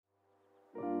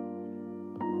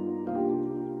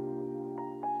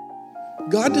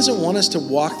God doesn't want us to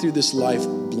walk through this life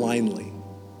blindly,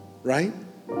 right?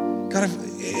 God,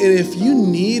 if you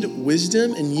need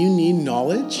wisdom and you need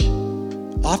knowledge,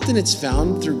 often it's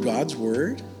found through God's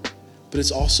word, but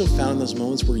it's also found in those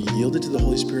moments where you yield it to the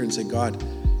Holy Spirit and say, God,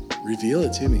 reveal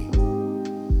it to me.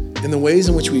 In the ways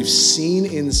in which we've seen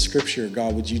in Scripture,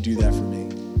 God, would you do that for me?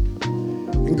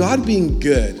 And God being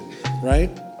good,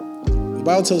 right? The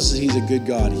Bible tells us that he's a good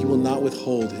God. He will not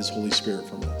withhold his Holy Spirit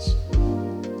from us.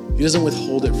 He doesn't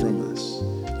withhold it from us.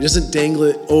 He doesn't dangle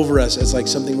it over us as like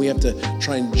something we have to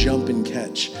try and jump and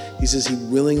catch. He says he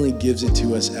willingly gives it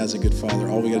to us as a good Father.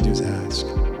 All we got to do is ask.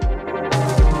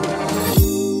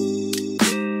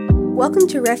 Welcome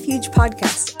to Refuge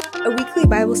Podcast, a weekly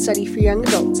Bible study for young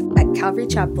adults at Calvary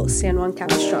Chapel, San Juan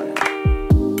Capistrano.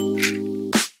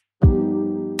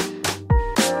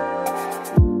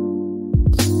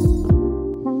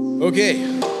 Okay,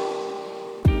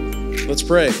 let's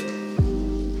pray.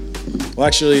 Well,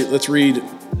 actually, let's read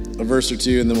a verse or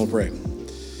two and then we'll pray.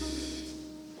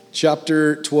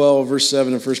 Chapter 12, verse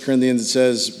 7 of 1 Corinthians, it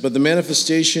says, "But the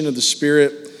manifestation of the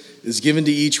Spirit is given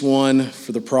to each one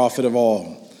for the profit of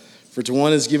all. For to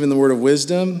one is given the word of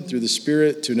wisdom through the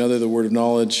Spirit, to another the word of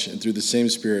knowledge, and through the same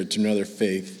Spirit to another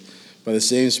faith by the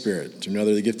same Spirit, to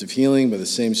another the gift of healing by the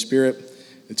same Spirit,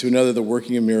 and to another the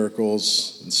working of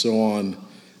miracles, and so on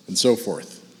and so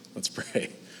forth." Let's pray.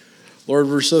 Lord,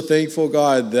 we're so thankful,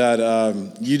 God, that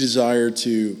you desire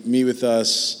to meet with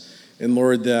us, and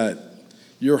Lord, that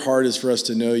your heart is for us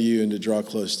to know you and to draw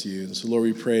close to you. And so, Lord,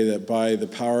 we pray that by the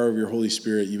power of your Holy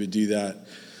Spirit, you would do that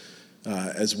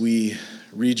as we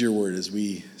read your word, as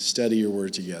we study your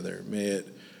word together. May it,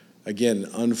 again,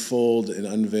 unfold and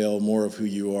unveil more of who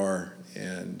you are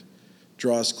and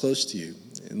draw us close to you.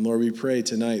 And Lord, we pray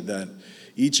tonight that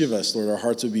each of us, Lord, our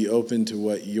hearts would be open to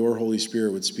what your Holy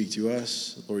Spirit would speak to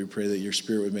us. Lord, we pray that your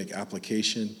Spirit would make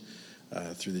application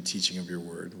through the teaching of your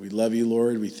word. We love you,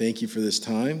 Lord. We thank you for this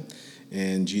time.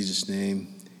 In Jesus' name,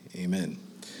 amen.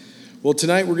 Well,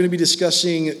 tonight we're going to be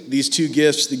discussing these two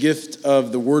gifts, the gift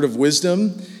of the word of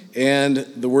wisdom and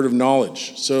the word of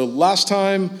knowledge. So last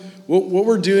time, what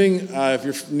we're doing, if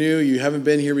you're new, you haven't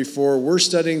been here before, we're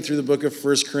studying through the book of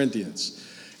 1 Corinthians.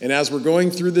 And as we're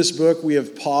going through this book, we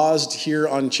have paused here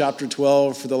on chapter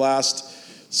 12 for the last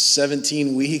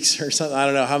 17 weeks or something. I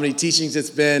don't know how many teachings it's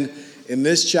been in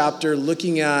this chapter,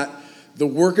 looking at the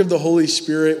work of the Holy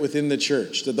Spirit within the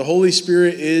church. That the Holy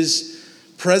Spirit is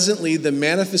presently the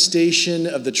manifestation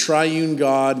of the triune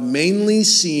God, mainly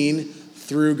seen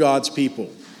through God's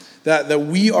people. That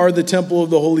we are the temple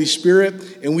of the Holy Spirit,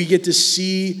 and we get to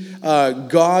see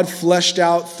God fleshed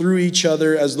out through each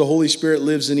other as the Holy Spirit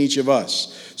lives in each of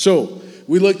us. So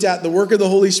we looked at the work of the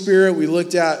Holy Spirit. We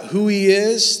looked at who he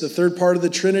is, the third part of the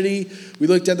Trinity. We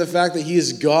looked at the fact that he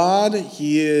is God.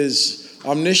 He is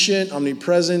omniscient,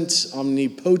 omnipresent,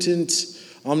 omnipotent,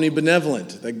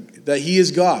 omnibenevolent. That he is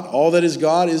God. All that is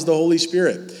God is the Holy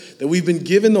Spirit. That we've been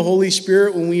given the Holy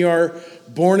Spirit when we are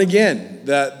born again,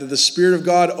 that the Spirit of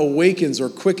God awakens or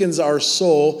quickens our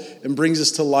soul and brings us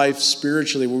to life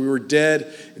spiritually. Where we were dead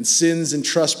in sins and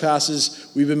trespasses,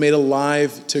 we've been made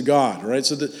alive to God, right?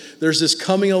 So there's this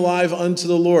coming alive unto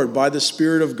the Lord by the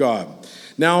Spirit of God.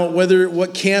 Now,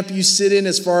 what camp you sit in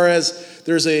as far as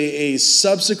there's a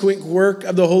subsequent work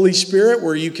of the Holy Spirit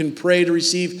where you can pray to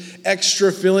receive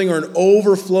extra filling or an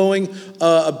overflowing,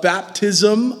 a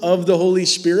baptism of the Holy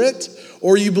Spirit,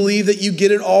 or you believe that you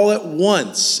get it all at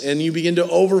once and you begin to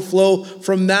overflow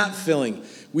from that filling.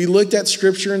 We looked at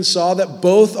Scripture and saw that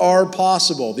both are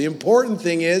possible. The important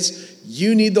thing is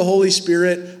you need the Holy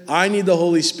Spirit, I need the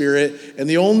Holy Spirit, and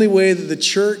the only way that the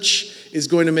church is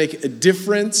going to make a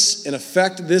difference and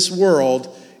affect this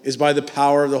world is by the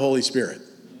power of the Holy Spirit.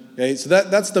 Okay, so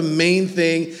that's the main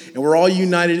thing, and we're all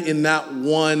united in that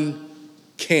one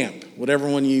camp. Whatever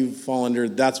one you fall under,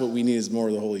 that's what we need is more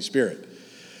of the Holy Spirit.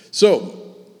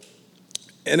 So,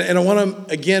 and I want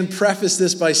to again preface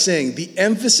this by saying the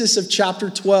emphasis of chapter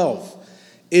 12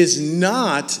 is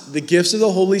not the gifts of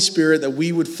the Holy Spirit that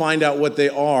we would find out what they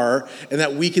are and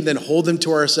that we can then hold them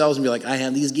to ourselves and be like, I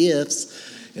have these gifts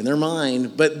and they're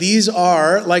mine. But these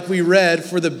are, like we read,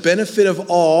 for the benefit of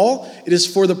all. It is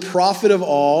for the profit of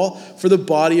all, for the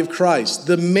body of Christ.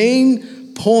 The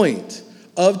main point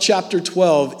of chapter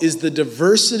 12 is the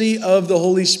diversity of the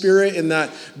Holy Spirit, in that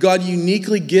God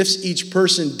uniquely gifts each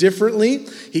person differently.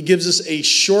 He gives us a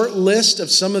short list of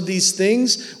some of these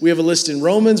things. We have a list in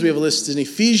Romans, we have a list in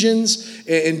Ephesians,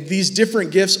 and these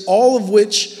different gifts, all of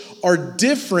which are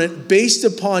different based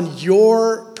upon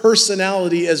your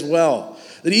personality as well.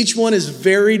 That each one is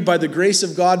varied by the grace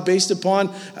of God based upon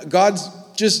God's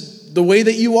just the way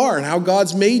that you are and how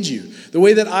God's made you. The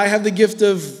way that I have the gift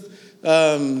of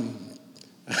I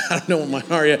don't know what mine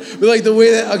are yet, but like the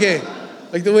way that, okay,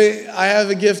 like the way I have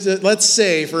a gift of, let's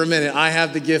say for a minute, I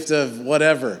have the gift of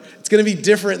whatever. It's going to be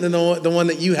different than the one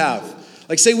that you have.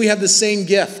 Like say we have the same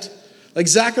gift. Like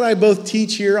Zach and I both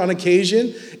teach here on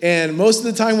occasion, and most of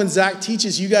the time when Zach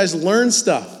teaches, you guys learn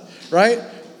stuff, right?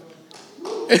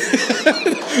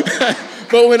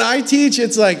 But when I teach,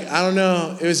 it's like, I don't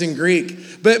know, it was in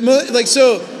Greek. But like,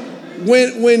 so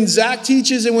when Zach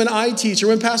teaches and when I teach, or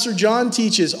when Pastor John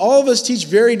teaches, all of us teach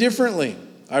very differently,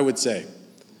 I would say.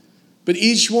 But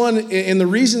each one, and the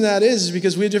reason that is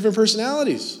because we have different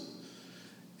personalities.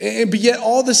 But yet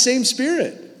all the same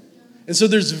Spirit. And so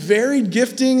there's varied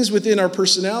giftings within our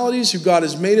personalities, who God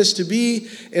has made us to be,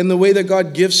 and the way that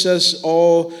God gifts us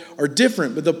all are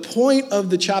different. But the point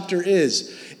of the chapter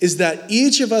is that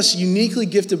each of us uniquely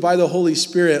gifted by the Holy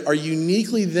Spirit are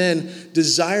uniquely then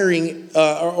desiring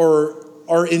or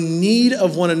are in need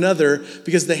of one another,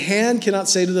 because the hand cannot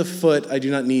say to the foot, I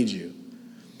do not need you.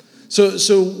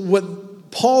 So what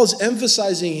Paul is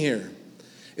emphasizing here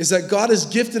is that God has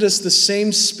gifted us the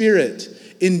same Spirit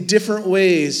in different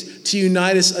ways to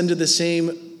unite us under the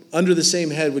same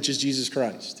head, which is Jesus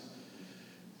Christ.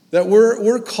 That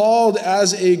we're called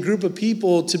as a group of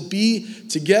people to be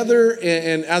together,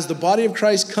 and as the body of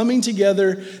Christ coming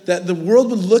together, that the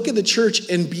world would look at the church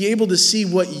and be able to see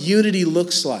what unity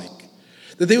looks like.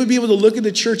 That they would be able to look at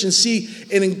the church and see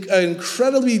an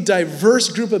incredibly diverse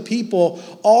group of people,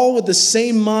 all with the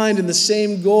same mind and the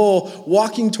same goal,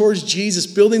 walking towards Jesus,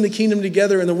 building the kingdom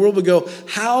together, and the world would go,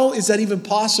 how is that even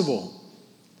possible?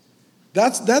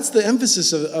 That's the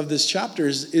emphasis of this chapter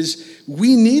is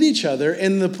we need each other.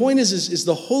 And the point is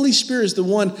the Holy Spirit is the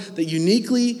one that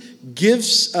uniquely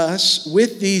gives us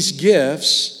with these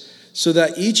gifts so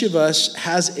that each of us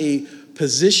has a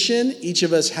position, each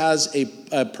of us has a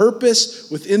purpose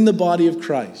within the body of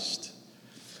Christ.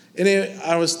 And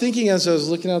I was thinking as I was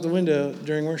looking out the window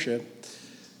during worship,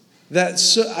 that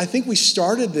I think we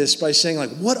started this by saying, like,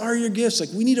 what are your gifts? Like,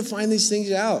 we need to find these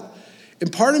things out.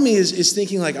 And part of me is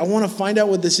thinking, like, I want to find out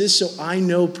what this is so I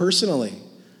know personally.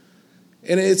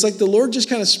 And it's like the Lord just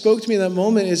kind of spoke to me in that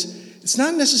moment it's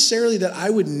not necessarily that I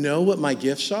would know what my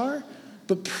gifts are,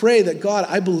 but pray that, God,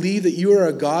 I believe that you are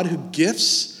a God who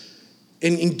gifts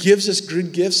and gives us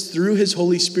good gifts through his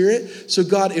Holy Spirit. So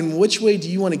God, in which way do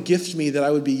you want to gift me that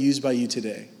I would be used by you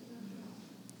today?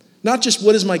 Not just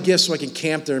what is my gift so I can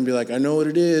camp there and be like, I know what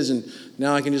it is, and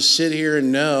now I can just sit here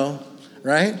and know,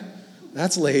 right?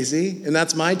 That's lazy, and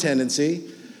that's my tendency,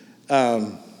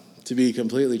 to be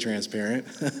completely transparent.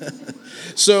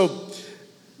 So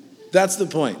that's the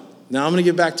point. Now I'm going to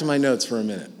get back to my notes for a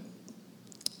minute.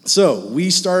 So we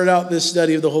started out this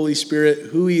study of the Holy Spirit,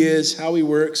 who he is, how he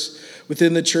works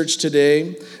within the church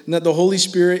today, and that the Holy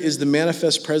Spirit is the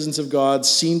manifest presence of God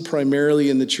seen primarily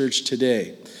in the church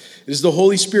today. It is the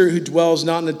Holy Spirit who dwells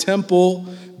not in a temple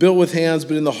built with hands,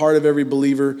 but in the heart of every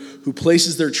believer who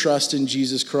places their trust in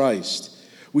Jesus Christ.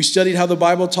 We studied how the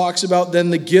Bible talks about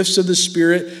then the gifts of the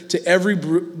Spirit to every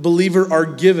believer are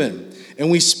given. And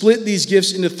we split these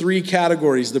gifts into three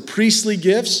categories. The priestly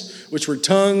gifts, which were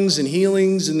tongues and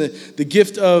healings, and the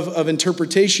gift of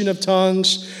interpretation of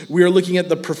tongues. We are looking at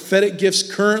the prophetic gifts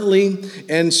currently,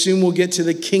 and soon we'll get to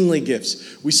the kingly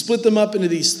gifts. We split them up into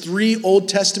these three Old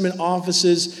Testament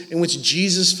offices in which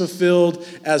Jesus fulfilled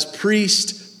as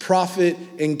priest, prophet,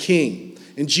 and king.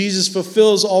 And Jesus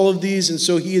fulfills all of these, and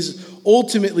so he is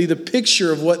ultimately the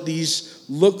picture of what these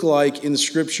look like in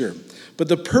Scripture. But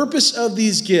the purpose of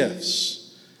these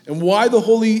gifts and why the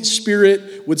Holy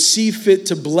Spirit would see fit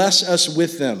to bless us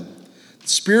with them.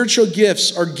 Spiritual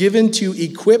gifts are given to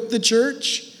equip the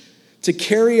church to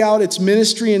carry out its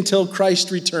ministry until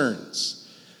Christ returns.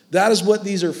 That is what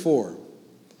these are for.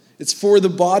 It's for the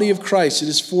body of Christ. It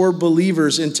is for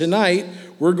believers. And tonight,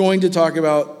 we're going to talk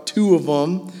about two of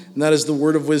them, and that is the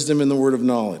word of wisdom and the word of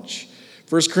knowledge.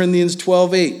 1 Corinthians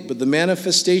 12:8, but the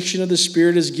manifestation of the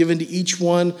Spirit is given to each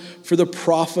one for the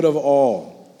profit of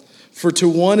all. For to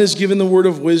one is given the word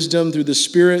of wisdom through the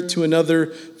Spirit, to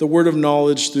another the word of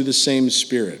knowledge through the same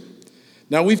Spirit.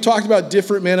 Now, we've talked about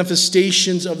different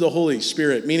manifestations of the Holy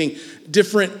Spirit, meaning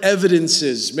different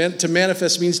evidences. To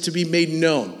manifest means to be made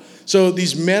known. So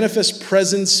these manifest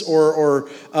presence or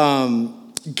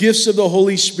gifts of the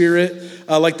Holy Spirit,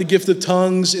 like the gift of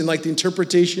tongues and like the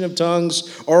interpretation of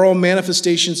tongues, are all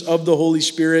manifestations of the Holy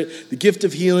Spirit. The gift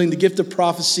of healing, the gift of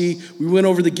prophecy. We went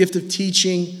over the gift of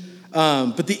teaching.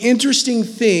 But the interesting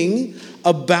thing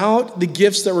about the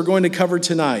gifts that we're going to cover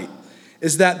tonight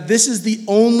is that this is the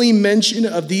only mention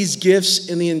of these gifts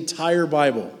in the entire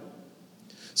Bible.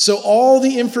 So all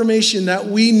the information that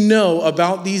we know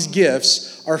about these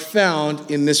gifts are found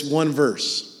in this one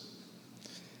verse.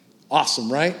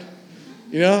 Awesome, right?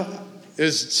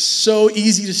 It's so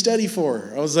easy to study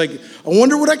for. I was like, I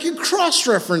wonder what I could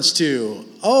cross-reference to.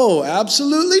 Oh,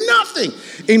 absolutely nothing.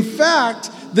 In fact,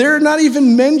 they're not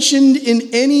even mentioned in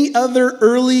any other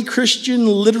early Christian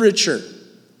literature.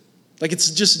 Like,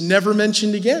 it's just never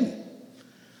mentioned again.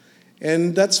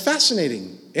 And that's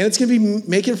fascinating. And it's going to be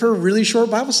making for a really short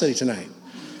Bible study tonight.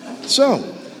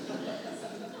 So,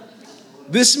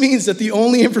 this means that the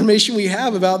only information we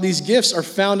have about these gifts are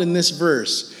found in this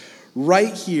verse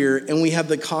right here, and we have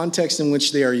the context in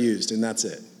which they are used, and that's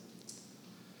it.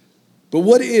 But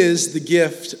what is the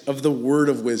gift of the word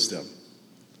of wisdom?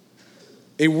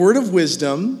 A word of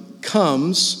wisdom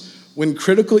comes when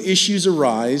critical issues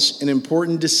arise and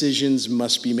important decisions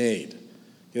must be made.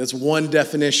 Okay, that's one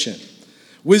definition.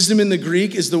 Wisdom in the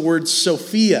Greek is the word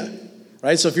Sophia,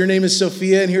 right? So if your name is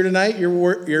Sophia in here tonight,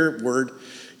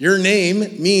 your name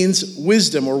means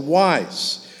wisdom or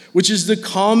wise, which is the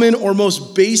common or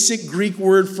most basic Greek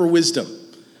word for wisdom.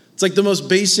 It's like the most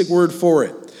basic word for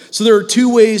it. So there are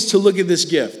two ways to look at this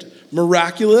gift.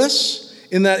 Miraculous,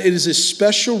 in that it is a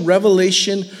special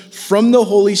revelation from the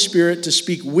Holy Spirit to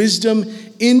speak wisdom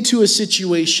into a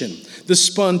situation. The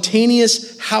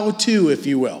spontaneous how-to, if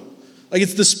you will. Like,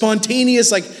 it's the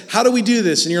spontaneous, like, how do we do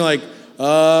this? And you're like,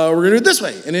 we're going to do it this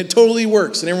way. And it totally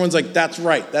works. And everyone's like, that's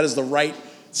right. That is the right,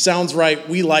 sounds right.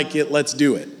 We like it. Let's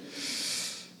do it.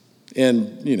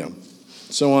 And,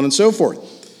 so on and so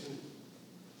forth.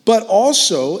 But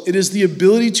also, it is the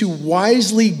ability to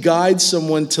wisely guide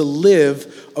someone to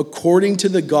live according to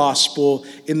the gospel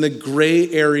in the gray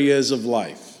areas of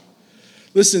life.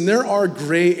 Listen, there are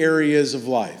gray areas of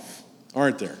life,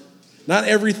 aren't there? Not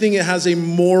everything has a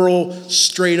moral,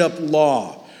 straight-up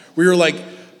law. Where you're like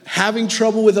having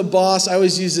trouble with a boss. I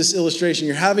always use this illustration.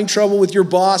 You're having trouble with your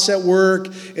boss at work,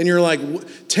 and you're like,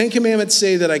 10 commandments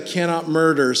say that I cannot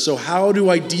murder, so how do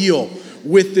I deal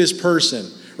with this person?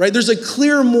 Right? There's a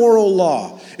clear moral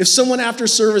law. If someone after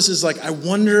service is like, I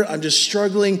wonder, I'm just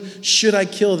struggling, should I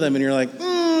kill them? And you're like,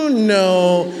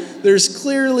 no, there's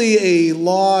clearly a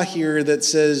law here that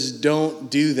says don't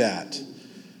do that.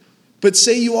 But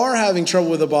say you are having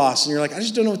trouble with a boss and you're like, I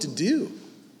just don't know what to do.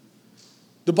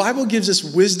 The Bible gives us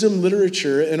wisdom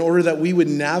literature in order that we would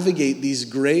navigate these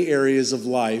gray areas of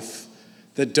life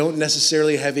that don't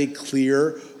necessarily have a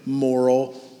clear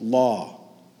moral law.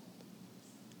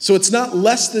 So it's not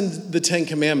less than the 10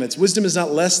 commandments. Wisdom is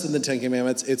not less than the 10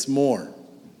 commandments, it's more.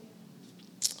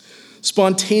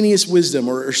 Spontaneous wisdom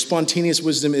or spontaneous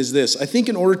wisdom is this. I think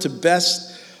in order to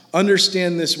best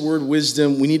understand this word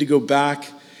wisdom, we need to go back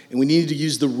and we need to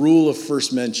use the rule of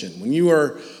first mention. When you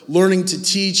are learning to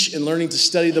teach and learning to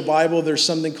study the Bible, there's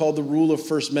something called the rule of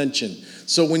first mention.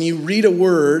 So when you read a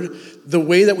word, the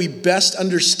way that we best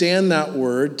understand that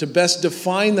word, to best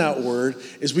define that word,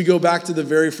 is we go back to the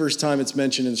very first time it's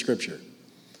mentioned in Scripture.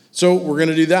 So we're going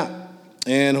to do that,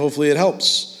 and hopefully it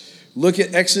helps. Look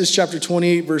at Exodus chapter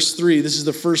 28, verse 3. This is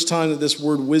the first time that this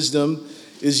word wisdom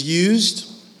is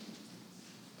used.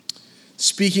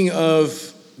 Speaking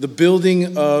of the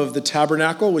building of the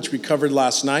tabernacle, which we covered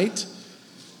last night.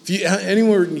 If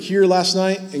anyone here last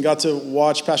night and got to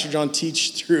watch Pastor John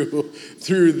teach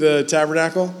through the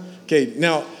tabernacle? Okay,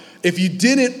 now, if you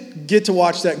didn't get to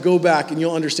watch that, go back and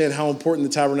you'll understand how important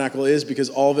the tabernacle is because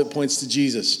all of it points to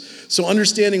Jesus. So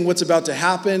understanding what's about to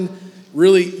happen,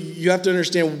 really, you have to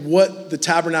understand what the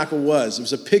tabernacle was. It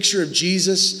was a picture of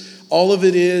Jesus. All of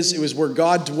it was where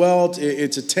God dwelt.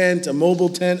 It's a tent, a mobile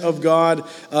tent of God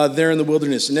there in the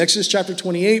wilderness. In Exodus chapter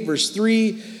 28, verse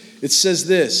 3, it says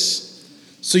this,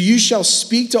 "So you shall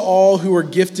speak to all who are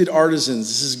gifted artisans."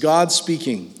 This is God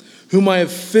speaking. "Whom I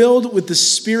have filled with the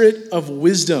spirit of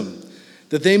wisdom,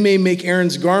 that they may make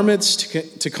Aaron's garments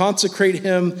to consecrate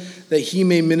him, that he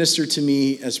may minister to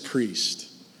me as priest."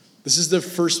 This is the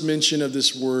first mention of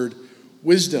this word,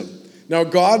 wisdom. Now,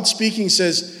 God speaking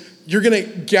says, you're going to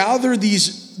gather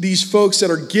these folks that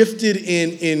are gifted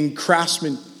in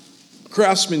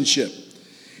craftsmanship,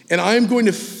 and I'm going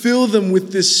to fill them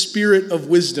with this spirit of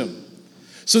wisdom.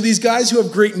 So these guys who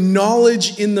have great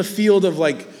knowledge in the field of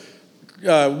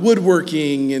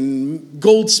woodworking and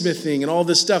goldsmithing and all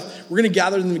this stuff, we're going to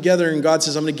gather them together, and God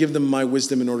says, I'm going to give them my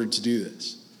wisdom in order to do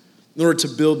this, in order to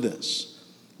build this.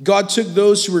 God took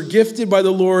those who were gifted by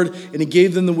the Lord, and he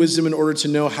gave them the wisdom in order to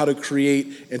know how to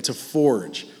create and to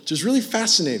forge, which is really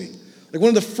fascinating. Like, one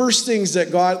of the first things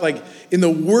that God, in the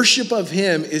worship of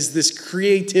him, is this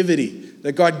creativity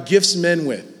that God gifts men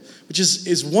with, which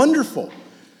is wonderful.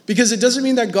 Because it doesn't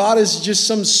mean that God is just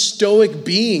some stoic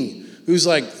being who's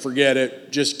like, forget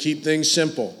it, just keep things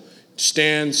simple.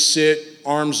 stand, sit,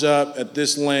 arms up at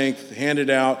this length, hand it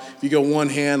out. If you go one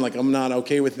hand, like I'm not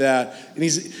okay with that. And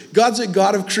God's a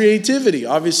God of creativity.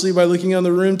 Obviously, by looking on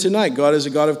the room tonight, God is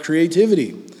a God of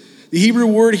creativity. The Hebrew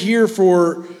word here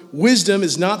for wisdom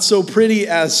is not so pretty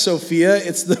as Sophia.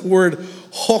 It's the word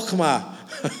chokmah.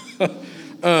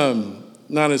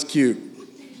 Not as cute.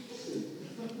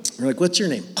 You're like, what's your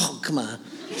name? Chokmah.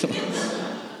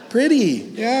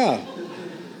 Pretty, yeah.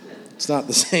 It's not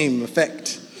the same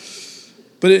effect.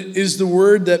 But it is the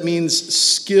word that means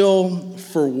skill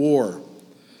for war,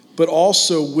 but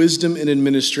also wisdom in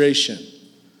administration.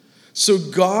 So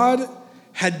God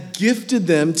had gifted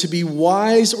them to be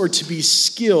wise or to be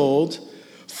skilled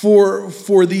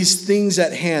for these things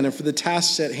at hand and for the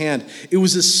tasks at hand. It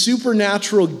was a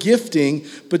supernatural gifting,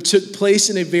 but took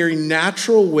place in a very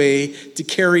natural way to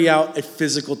carry out a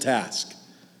physical task.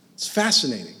 It's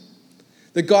fascinating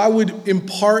that God would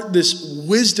impart this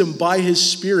wisdom by his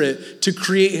Spirit to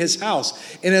create his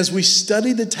house. And as we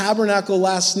studied the tabernacle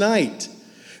last night,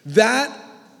 that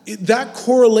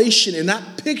correlation and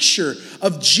that picture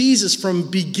of Jesus from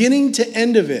beginning to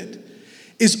end of it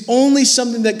is only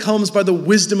something that comes by the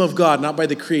wisdom of God, not by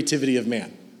the creativity of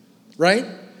man, right?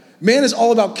 Man is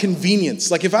all about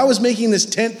convenience. Like if I was making this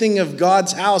tent thing of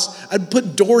God's house, I'd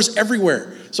put doors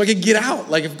everywhere so I could get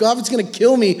out. Like if God was going to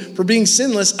kill me for being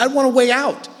sinless, I'd want a way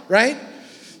out, right?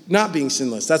 Not being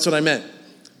sinless, that's what I meant.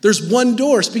 There's one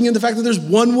door, speaking of the fact that there's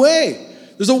one way.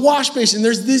 There's a wash basin,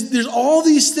 there's all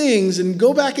these things, and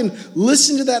go back and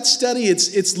listen to that study.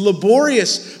 It's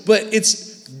laborious, but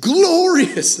it's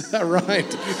glorious. Right?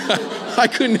 I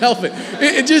couldn't help it.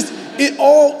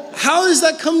 How does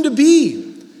that come to be?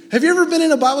 Have you ever been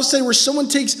in a Bible study where someone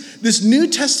takes this New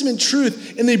Testament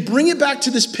truth and they bring it back to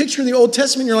this picture in the Old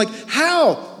Testament? And you're like,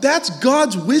 how? That's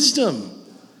God's wisdom.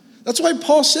 That's why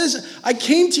Paul says, I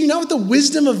came to you not with the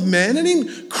wisdom of men. I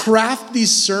didn't craft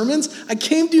these sermons. I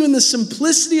came to you in the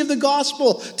simplicity of the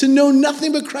gospel to know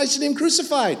nothing but Christ and him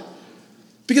crucified.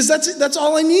 Because that's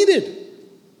all I needed.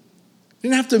 I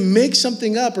didn't have to make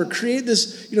something up or create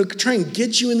this, try and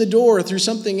get you in the door through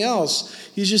something else.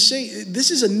 He's just saying,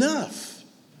 this is enough.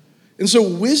 And so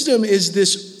wisdom is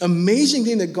this amazing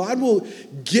thing that God will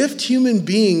gift human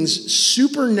beings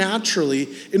supernaturally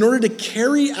in order to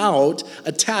carry out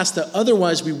a task that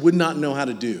otherwise we would not know how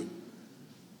to do.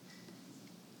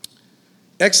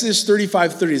 Exodus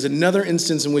 35:30 is another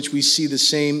instance in which we see the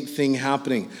same thing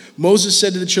happening. Moses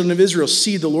said to the children of Israel,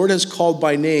 see, the Lord has called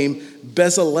by name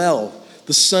Bezalel,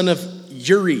 the son of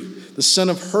Uri, the son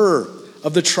of Hur,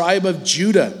 of the tribe of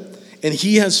Judah. And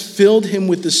he has filled him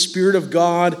with the Spirit of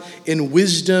God in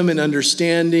wisdom and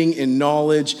understanding and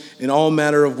knowledge and all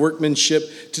manner of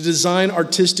workmanship, to design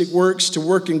artistic works, to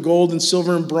work in gold and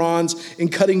silver and bronze, in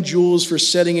cutting jewels, for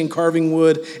setting and carving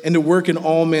wood, and to work in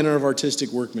all manner of artistic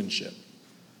workmanship.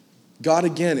 God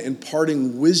again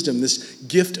imparting wisdom, this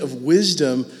gift of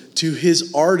wisdom to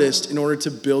his artist in order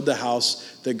to build the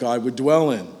house that God would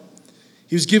dwell in.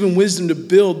 He was given wisdom to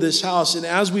build this house. And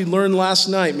as we learned last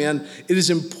night, man, it is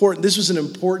important. This was an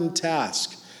important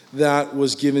task that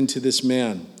was given to this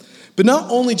man. But not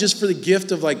only just for the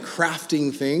gift of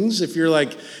crafting things. If you're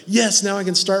like, yes, now I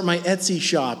can start my Etsy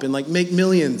shop and make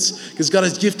millions because God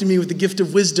has gifted me with the gift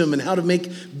of wisdom and how to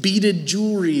make beaded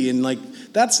jewelry. And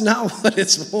that's not what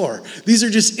it's for. These are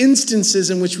just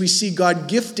instances in which we see God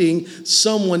gifting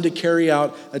someone to carry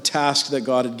out a task that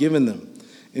God had given them.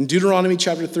 In Deuteronomy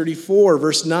chapter 34,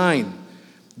 verse 9,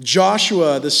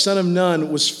 Joshua, the son of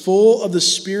Nun, was full of the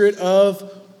spirit of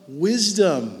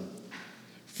wisdom.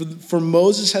 For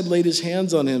Moses had laid his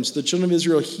hands on him, so the children of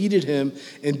Israel heeded him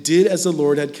and did as the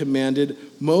Lord had commanded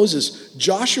Moses.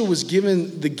 Joshua was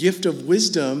given the gift of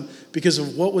wisdom because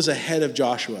of what was ahead of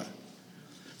Joshua.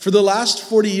 For the last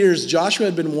 40 years, Joshua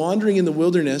had been wandering in the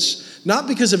wilderness, not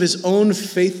because of his own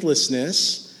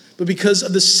faithlessness, but because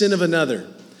of the sin of another.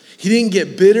 He didn't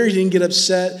get bitter. He didn't get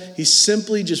upset. He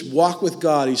simply just walked with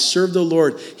God. He served the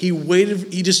Lord. He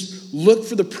waited. He just looked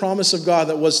for the promise of God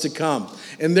that was to come.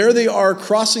 And there they are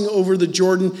crossing over the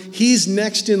Jordan. He's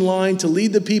next in line to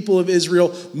lead the people of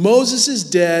Israel. Moses is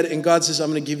dead. And God says,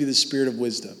 I'm going to give you the spirit of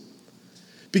wisdom.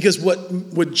 Because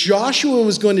what Joshua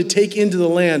was going to take into the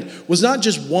land was not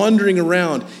just wandering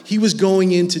around. He was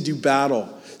going in to do battle.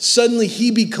 Suddenly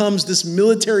he becomes this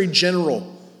military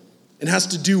general and has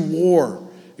to do war.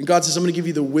 And God says, I'm going to give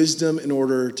you the wisdom in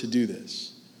order to do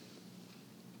this.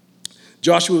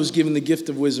 Joshua was given the gift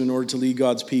of wisdom in order to lead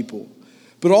God's people.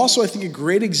 But also, I think a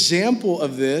great example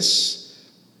of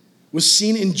this was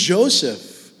seen in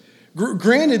Joseph.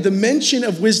 Granted, the mention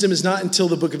of wisdom is not until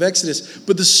the book of Exodus,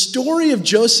 but the story of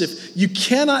Joseph, you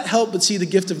cannot help but see the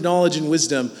gift of knowledge and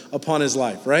wisdom upon his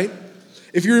life, right?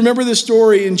 If you remember the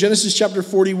story in Genesis chapter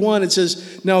 41, it says,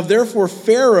 "Now therefore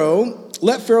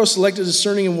let Pharaoh select a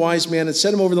discerning and wise man and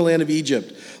set him over the land of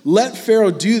Egypt. Let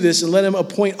Pharaoh do this and let him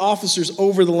appoint officers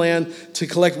over the land to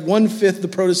collect 1/5 the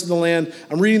produce of the land."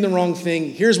 I'm reading the wrong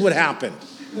thing. Here's what happened.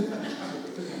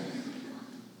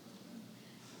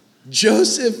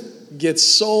 Joseph gets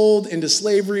sold into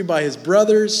slavery by his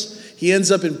brothers. He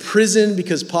ends up in prison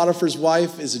because Potiphar's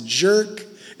wife is a jerk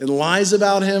and lies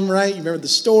about him, right? You remember the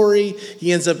story?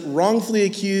 He ends up wrongfully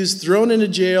accused, thrown into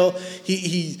jail.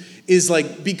 He is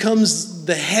becomes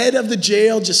the head of the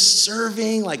jail, just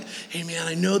serving, hey man,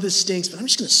 I know this stinks, but I'm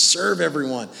just gonna serve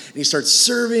everyone. And he starts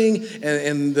serving,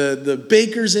 and the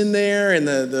baker's in there, and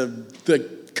the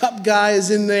cup guy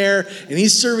is in there, and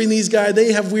he's serving these guys.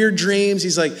 They have weird dreams.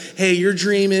 He's like, hey, your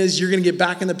dream is you're gonna get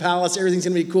back in the palace, everything's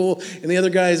gonna be cool. And the other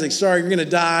guy is like, sorry, you're gonna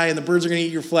die, and the birds are gonna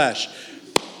eat your flesh.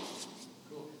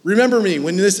 Remember me,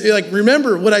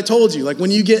 remember what I told you.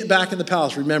 When you get back in the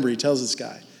palace, remember, he tells this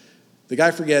guy. The guy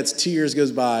forgets, 2 years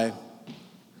goes by.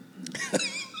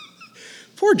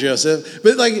 Poor Joseph.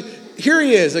 But here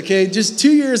he is, okay? Just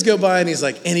 2 years go by and he's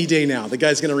like, any day now, the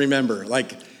guy's gonna remember.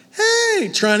 Hey,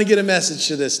 trying to get a message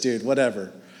to this dude,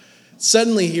 whatever.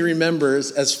 Suddenly he remembers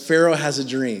as Pharaoh has a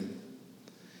dream.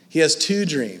 He has 2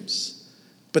 dreams,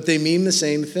 but they mean the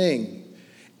same thing.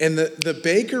 And the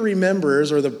baker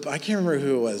remembers, I can't remember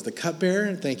who it was, the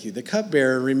cupbearer? Thank you. The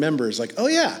cupbearer remembers, oh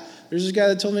yeah, there's this guy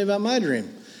that told me about my dream.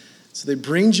 So they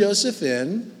bring Joseph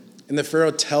in, and the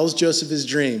Pharaoh tells Joseph his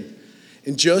dream.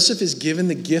 And Joseph is given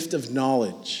the gift of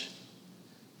knowledge,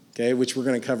 okay, which we're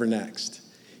going to cover next.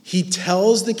 He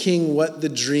tells the king what the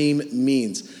dream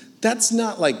means. That's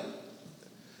not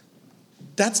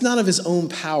of his own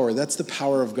power. That's the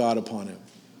power of God upon him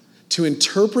to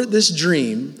interpret this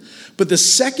dream. But the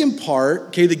second part,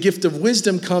 okay, the gift of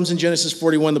wisdom, comes in Genesis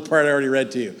 41, the part I already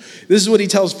read to you. This is what he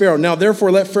tells Pharaoh. Now,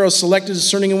 therefore, let Pharaoh select a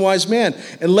discerning and wise man,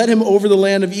 and let him over the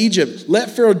land of Egypt.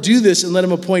 Let Pharaoh do this, and let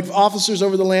him appoint officers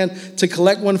over the land to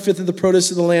collect 1/5 of the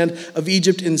produce of the land of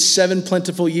Egypt in 7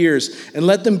 plentiful years. And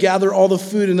let them gather all the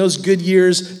food in those good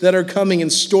years that are coming,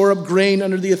 and store up grain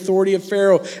under the authority of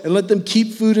Pharaoh, and let them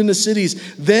keep food in the cities.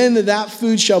 Then that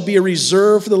food shall be a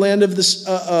reserve for the land of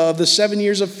the 7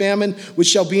 years of famine, which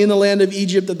shall be in the land of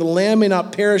Egypt, that the land may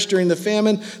not perish during the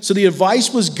famine. So the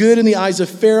advice was good in the eyes of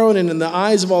Pharaoh and in the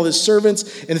eyes of all his servants.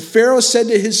 And Pharaoh said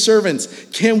to his servants,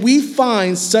 can we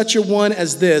find such a one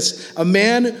as this, a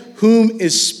man whom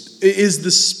is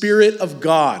the Spirit of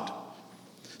God?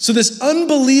 So this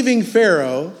unbelieving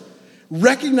Pharaoh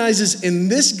recognizes in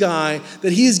this guy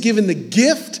that he is given the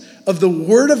gift of the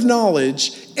word of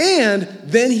knowledge, and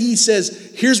then he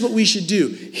says, here's what we should do.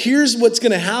 Here's what's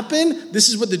going to happen. This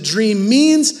is what the dream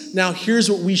means. Now here's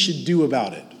what we should do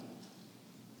about it.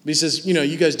 He says,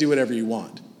 you guys do whatever you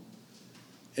want.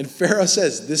 And Pharaoh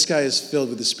says, this guy is filled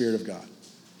with the Spirit of God.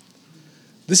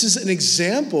 This is an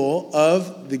example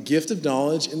of the gift of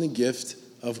knowledge and the gift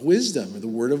of wisdom, or the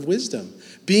word of wisdom.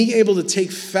 Being able to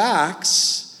take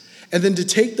facts and then to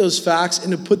take those facts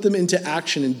and to put them into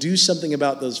action and do something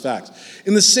about those facts.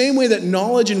 In the same way that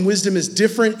knowledge and wisdom is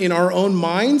different in our own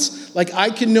minds, I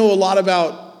can know a lot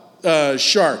about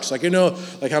sharks. I know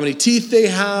how many teeth they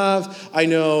have. I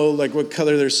know what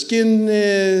color their skin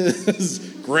is,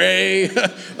 gray.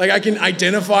 I can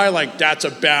identify that's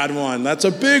a bad one. That's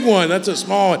a big one. That's a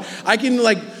small one. I can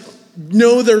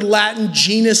know their Latin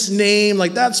genus name.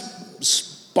 That's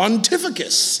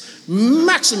Pontificus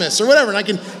Maximus or whatever, and I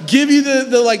can give you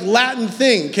the Latin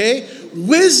thing, okay?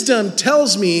 Wisdom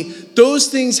tells me those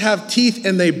things have teeth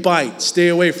and they bite. Stay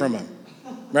away from them,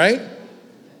 right?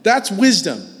 That's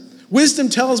wisdom. Wisdom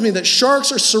tells me that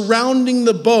sharks are surrounding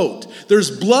the boat.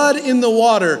 There's blood in the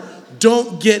water.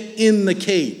 Don't get in the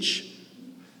cage.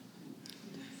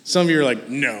 Some of you are like,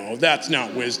 no, that's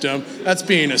not wisdom. That's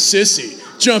being a sissy.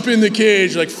 Jump in the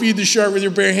cage, feed the shark with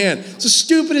your bare hand. It's the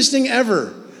stupidest thing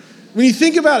ever. When you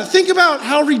think about it, think about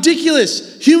how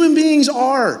ridiculous human beings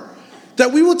are.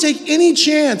 That we will take any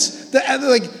chance.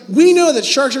 That we know that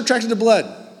sharks are attracted to blood.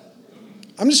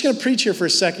 I'm just going to preach here for a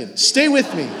second. Stay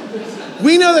with me.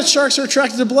 We know that sharks are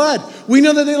attracted to blood. We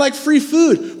know that they like free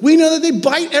food. We know that they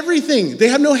bite everything. They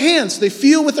have no hands. They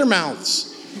feel with their mouths.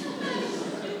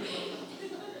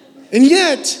 And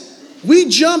yet, we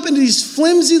jump into these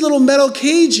flimsy little metal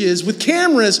cages with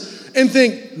cameras and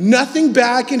think nothing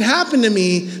bad can happen to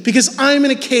me because I'm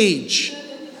in a cage.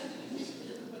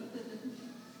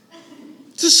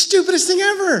 It's the stupidest thing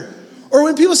ever. Or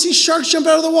when people see sharks jump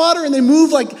out of the water and they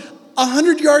move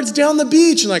 100 yards down the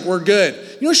beach and we're good.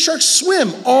 Sharks swim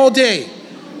all day.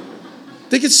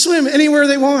 They can swim anywhere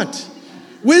they want.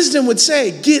 Wisdom would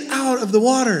say, get out of the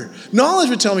water. Knowledge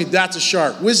would tell me that's a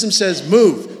shark. Wisdom says,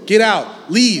 move, get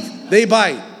out, leave, they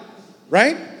bite.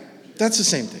 Right? That's the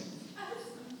same thing.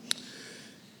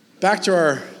 Back to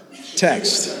our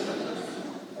text.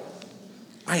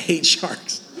 I hate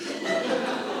sharks.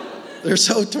 They're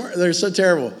so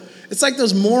terrible. It's like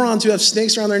those morons who have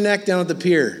snakes around their neck down at the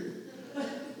pier.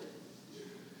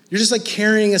 You're just like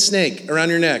carrying a snake around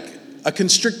your neck. A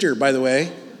constrictor, by the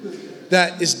way,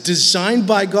 that is designed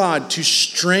by God to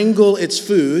strangle its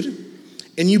food,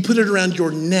 and you put it around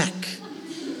your neck.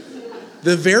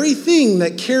 The very thing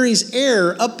that carries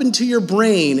air up into your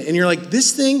brain, and you're like,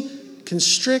 this thing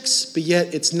constricts, but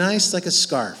yet it's nice like a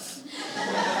scarf.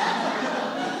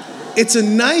 It's a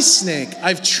nice snake.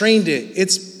 I've trained it.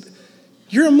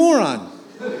 You're a moron.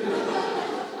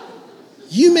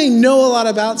 You may know a lot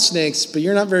about snakes, but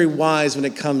you're not very wise when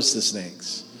it comes to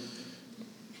snakes.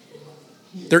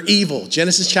 They're evil.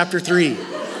 Genesis chapter 3,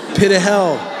 pit of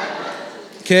hell.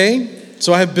 Okay?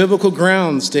 So I have biblical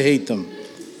grounds to hate them.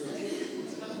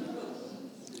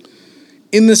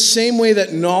 In the same way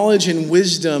that knowledge and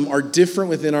wisdom are different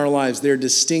within our lives, they're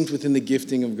distinct within the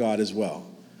gifting of God as well.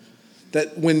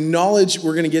 That when knowledge,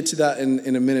 we're going to get to that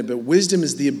in a minute, but wisdom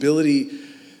is the ability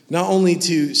not only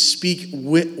to speak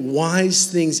wise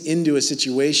things into a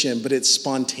situation, but it's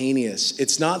spontaneous.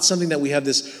 It's not something that we have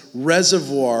this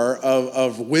reservoir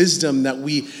of wisdom that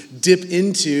we dip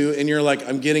into, and you're like,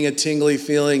 I'm getting a tingly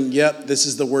feeling. Yep, this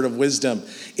is the word of wisdom.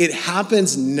 It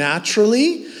happens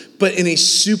naturally, but in a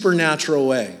supernatural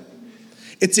way.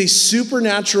 It's a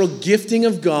supernatural gifting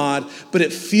of God, but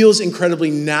it feels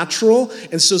incredibly natural.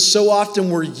 And so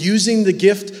often we're using the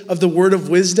gift of the word of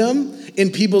wisdom in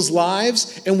people's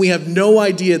lives, and we have no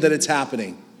idea that it's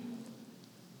happening.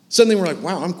 Suddenly we're like,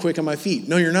 wow, I'm quick on my feet.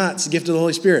 No, you're not. It's the gift of the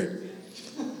Holy Spirit.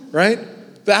 Right?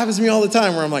 That happens to me all the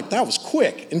time where I'm like, that was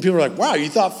quick. And people are like, wow, you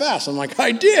thought fast. I'm like,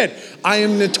 I did. I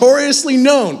am notoriously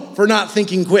known for not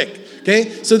thinking quick.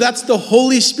 Okay? So that's the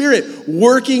Holy Spirit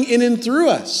working in and through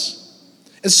us.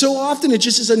 And so often it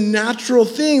just is a natural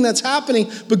thing that's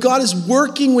happening, but God is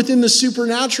working within the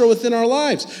supernatural within our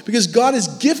lives because God is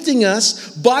gifting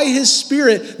us by His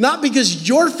Spirit, not because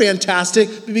you're fantastic,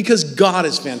 but because God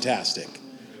is fantastic.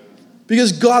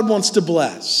 Because God wants to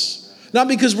bless. Not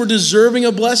because we're deserving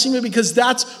a blessing, but because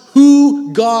that's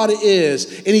who God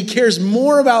is. And He cares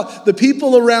more about the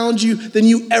people around you than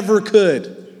you ever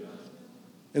could.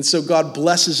 And so God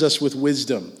blesses us with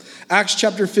wisdom. Acts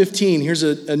chapter 15, here's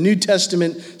a New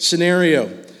Testament scenario.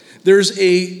 There's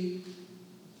a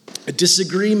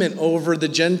disagreement over the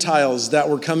Gentiles that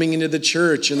were coming into the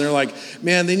church. And they're like,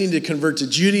 man, they need to convert to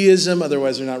Judaism,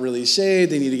 otherwise they're not really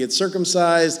saved. They need to get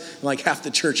circumcised. And like half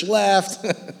the church left,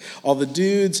 all the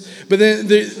dudes. But then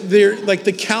they're like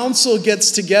the council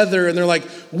gets together and they're like,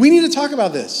 we need to talk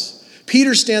about this.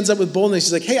 Peter stands up with boldness.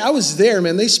 He's like, hey, I was there,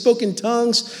 man. They spoke in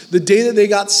tongues the day that they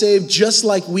got saved, just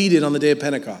like we did on the day of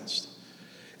Pentecost.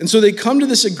 And so they come to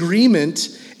this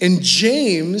agreement, and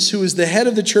James, who is the head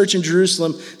of the church in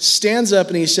Jerusalem, stands up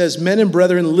and he says, men and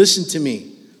brethren, listen to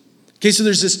me. Okay, so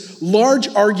there's this large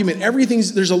argument.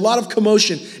 There's a lot of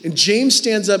commotion. And James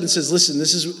stands up and says, listen,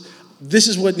 this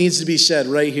is what needs to be said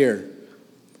right here.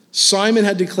 Simon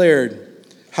had declared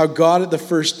how God at the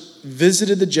first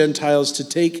visited the Gentiles to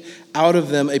take out of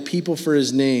them a people for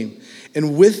his name.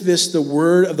 And with this, the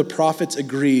word of the prophets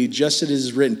agreed, just as it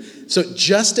is written. So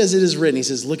just as it is written, he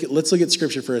says, let's look at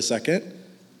scripture for a second.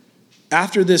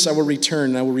 After this, I will return,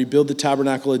 and I will rebuild the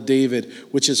tabernacle of David,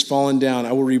 which has fallen down.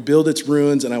 I will rebuild its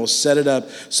ruins, and I will set it up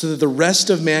so that the rest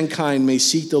of mankind may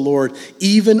seek the Lord,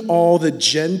 even all the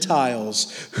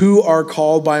Gentiles who are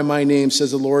called by my name,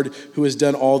 says the Lord, who has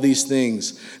done all these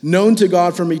things. Known to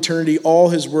God from eternity all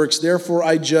his works. Therefore,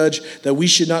 I judge that we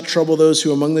should not trouble those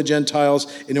who are among the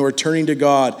Gentiles and who are turning to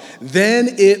God. Then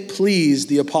it pleased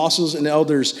the apostles and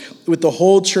elders with the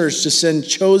whole church to send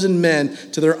chosen men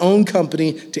to their own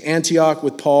company to Antioch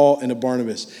with Paul and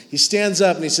Barnabas. He stands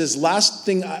up and he says, last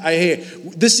thing I hate,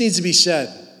 this needs to be said.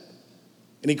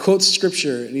 And he quotes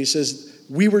scripture and he says,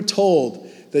 we were told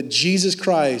that Jesus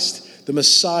Christ, the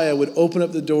Messiah, would open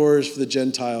up the doors for the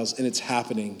Gentiles, and it's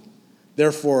happening.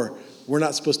 Therefore, we're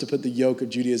not supposed to put the yoke of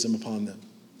Judaism upon them.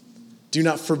 Do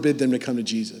not forbid them to come to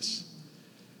Jesus.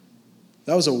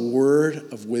 That was a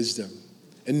word of wisdom.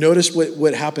 And notice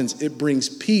what happens. It brings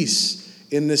peace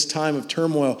in this time of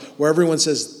turmoil where everyone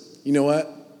says, you know what?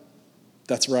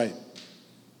 That's right.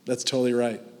 That's totally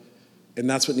right. And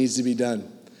that's what needs to be done.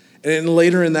 And then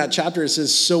later in that chapter, it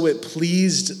says, so it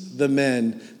pleased the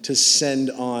men to send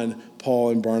on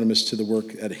Paul and Barnabas to the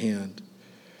work at hand.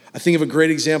 I think of a great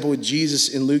example with Jesus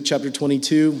in Luke chapter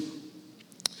 22.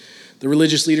 The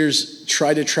religious leaders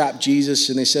tried to trap Jesus,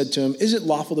 and they said to him, "Is it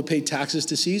lawful to pay taxes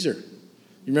to Caesar?"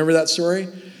 You remember that story?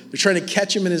 They're trying to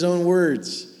catch him in his own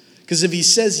words. Because if he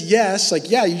says yes, like,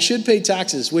 yeah, you should pay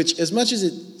taxes, which as much as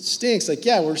it stinks, like,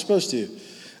 yeah, we're supposed to.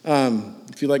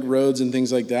 If you like roads and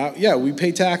things like that, yeah, we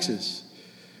pay taxes.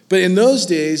 But in those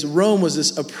days, Rome was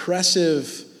this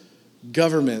oppressive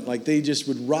government. Like, they just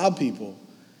would rob people.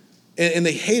 And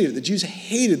they hated it. The Jews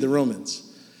hated the Romans.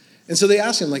 And so they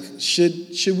asked him, like,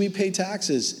 should we pay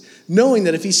taxes? Knowing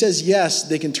that if he says yes,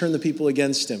 they can turn the people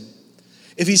against him.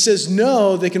 If he says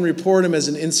no, they can report him as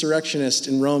an insurrectionist,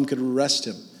 and Rome could arrest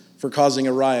him for causing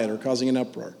a riot or causing an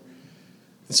uproar.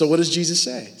 And so what does Jesus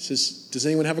say? He says, does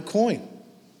anyone have a coin?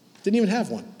 Didn't even have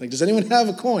one. Like, does anyone have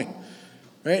a coin?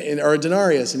 Right? Or a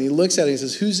denarius. And he looks at it and he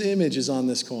says, whose image is on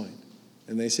this coin?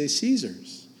 And they say,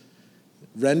 Caesar's.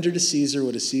 Render to Caesar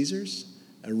what is Caesar's,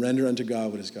 and render unto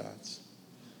God what is God's.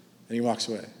 And he walks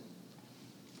away.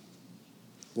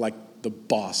 Like the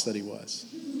boss that he was.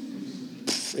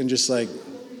 And just like,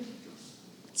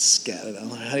 scattered. I'm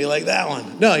like, how do you like that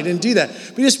one? No, he didn't do that.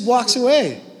 But he just walks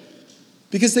away.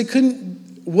 Because they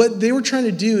couldn't, what they were trying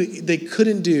to do, they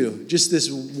couldn't do. Just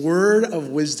this word of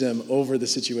wisdom over the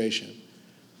situation.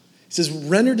 He says,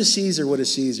 render to Caesar what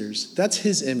is Caesar's. That's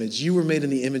his image. You were made in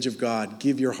the image of God.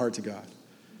 Give your heart to God.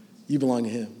 You belong to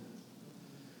him.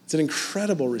 It's an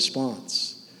incredible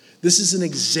response. This is an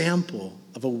example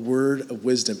of a word of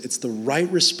wisdom. It's the right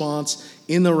response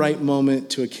in the right moment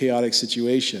to a chaotic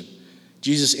situation.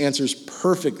 Jesus answers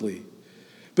perfectly.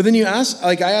 But then you ask,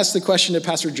 like I asked the question to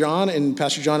Pastor John, and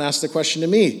Pastor John asked the question to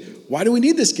me. Why do we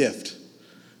need this gift?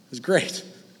 It was great.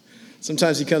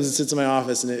 Sometimes he comes and sits in my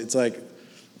office, and it's like,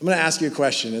 I'm going to ask you a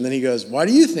question. And then he goes, why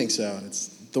do you think so? And it's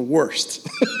the worst.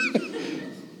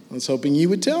 I was hoping you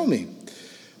would tell me.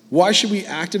 Why should we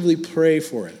actively pray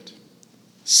for it?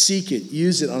 Seek it,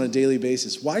 use it on a daily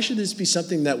basis. Why should this be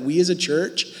something that we as a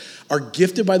church are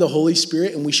gifted by the Holy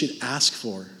Spirit and we should ask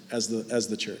for as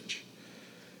the church?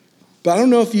 But I don't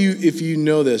know if you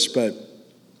know this, but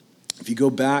if you go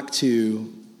back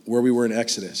to where we were in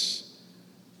Exodus,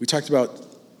 we talked about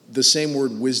the same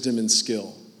word, wisdom and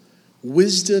skill.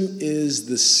 Wisdom is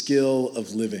the skill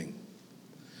of living.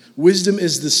 Wisdom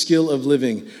is the skill of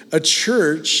living. A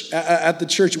church, at the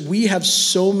church, we have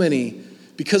so many,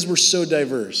 because we're so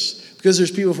diverse, because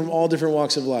there's people from all different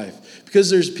walks of life, because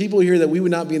there's people here that we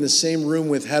would not be in the same room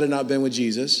with had it not been with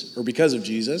Jesus, or because of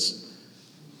Jesus.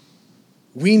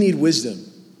 We need wisdom,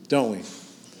 don't we?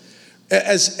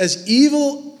 As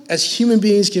evil as human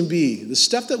beings can be, the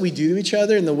stuff that we do to each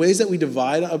other and the ways that we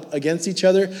divide up against each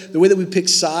other, the way that we pick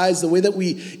sides, the way that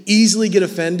we easily get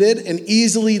offended and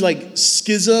easily like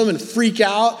schism and freak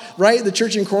out, right? The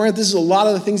church in Corinth, this is a lot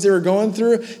of the things they were going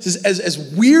through. It says, as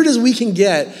weird as we can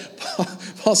get,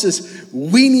 Paul says,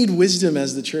 we need wisdom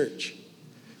as the church.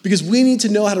 Because we need to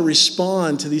know how to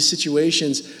respond to these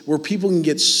situations where people can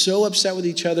get so upset with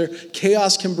each other,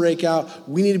 chaos can break out.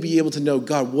 We need to be able to know,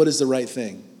 God, what is the right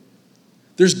thing?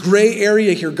 There's gray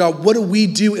area here. God, what do we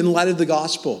do in light of the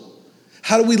gospel?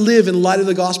 How do we live in light of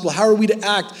the gospel? How are we to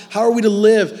act? How are we to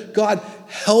live? God,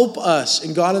 help us.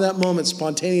 And God in that moment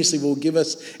spontaneously will give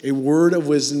us a word of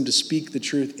wisdom to speak the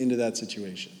truth into that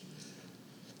situation.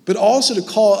 But also to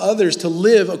call others to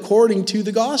live according to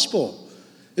the gospel.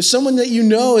 If someone that you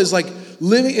know is like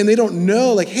living and they don't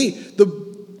know, like, hey,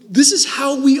 this is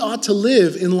how we ought to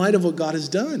live in light of what God has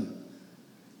done.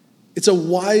 It's a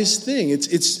wise thing. It's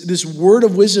this word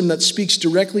of wisdom that speaks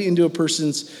directly into a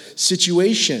person's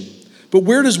situation. But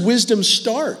where does wisdom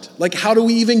start? Like, how do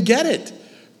we even get it?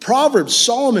 Proverbs,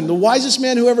 Solomon, the wisest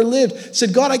man who ever lived,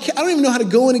 said, God, I don't even know how to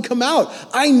go in and come out.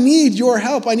 I need your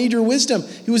help. I need your wisdom.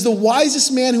 He was the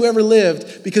wisest man who ever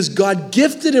lived because God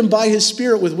gifted him by his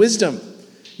Spirit with wisdom.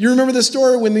 You remember the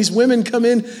story when these women come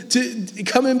in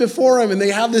before him and they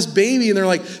have this baby and they're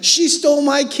like, she stole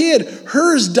my kid.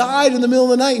 Hers died in the middle of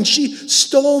the night and she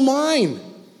stole mine.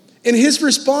 And his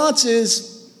response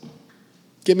is,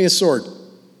 get me a sword.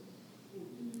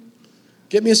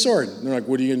 Get me a sword. And they're like,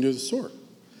 what are you going to do with the sword?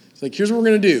 It's like, here's what we're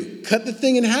going to do. Cut the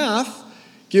thing in half,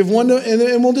 give one to,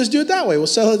 and we'll just do it that way. We'll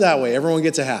settle it that way. Everyone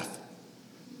gets a half.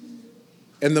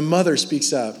 And the mother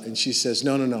speaks up and she says,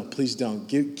 no, please don't.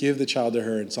 Give the child to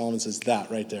her. And Solomon says, that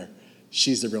right there.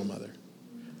 She's the real mother.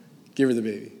 Give her the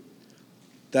baby.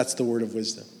 That's the word of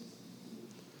wisdom.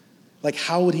 Like,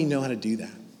 how would he know how to do that?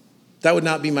 That would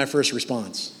not be my first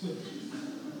response.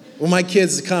 When my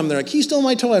kids come, they're like, he stole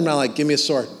my toy. I'm not like, give me a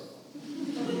sword.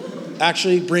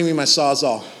 Actually, bring me my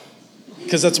Sawzall,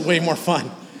 because that's way more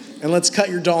fun. And let's cut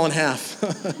your doll in half.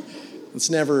 That's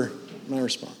never my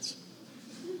response.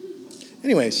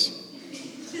 Anyways,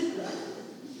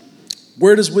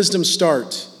 where does wisdom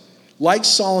start? Like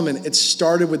Solomon, it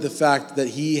started with the fact that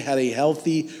he had a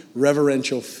healthy,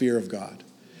 reverential fear of God.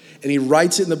 And he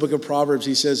writes it in the book of Proverbs.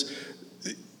 He says,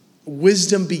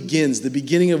 wisdom begins. The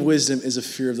beginning of wisdom is a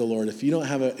fear of the Lord. If you don't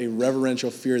have a reverential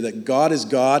fear that God is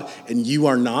God and you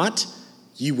are not,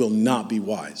 you will not be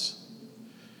wise.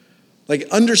 Like,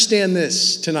 understand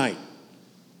this tonight.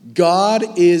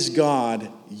 God is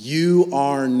God. You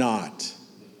are not.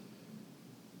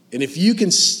 And if you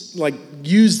can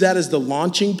use that as the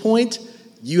launching point,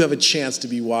 you have a chance to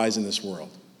be wise in this world.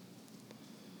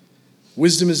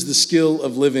 Wisdom is the skill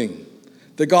of living.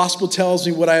 The gospel tells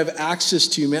me what I have access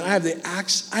to, man.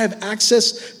 I have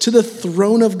access to the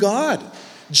throne of God.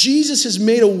 Jesus has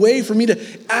made a way for me to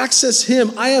access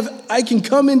him. I can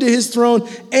come into his throne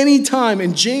anytime.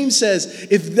 And James says,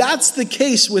 if that's the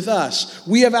case with us,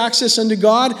 we have access unto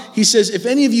God. He says, if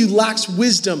any of you lacks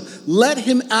wisdom, let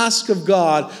him ask of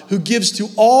God, who gives to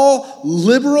all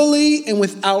liberally and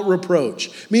without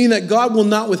reproach. Meaning that God will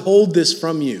not withhold this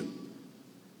from you.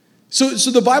 So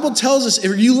the Bible tells us,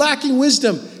 if you're lacking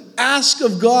wisdom, ask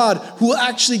of God, who will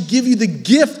actually give you the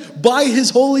gift by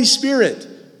his Holy Spirit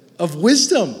of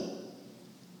wisdom,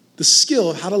 the skill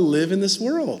of how to live in this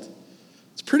world.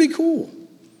 It's pretty cool.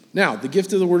 Now, the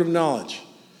gift of the word of knowledge.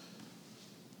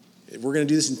 We're going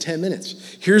to do this in 10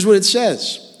 minutes. Here's what it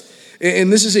says.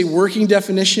 And this is a working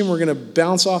definition. We're going to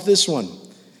bounce off this one.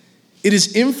 It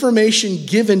is information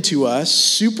given to us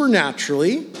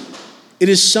supernaturally. It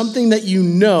is something that you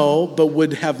know but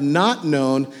would have not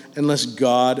known unless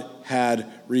God had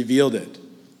revealed it.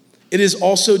 It is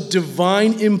also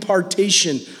divine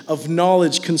impartation of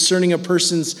knowledge concerning a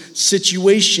person's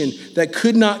situation that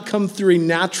could not come through a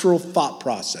natural thought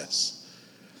process.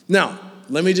 Now,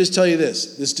 let me just tell you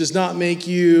this. This does not make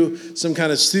you some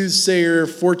kind of soothsayer,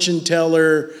 fortune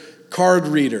teller, card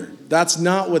reader. That's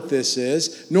not what this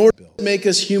is. Nor does it make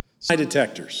us human lie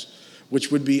detectors,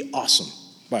 which would be awesome,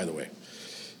 by the way.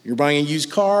 You're buying a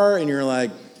used car and you're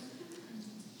like,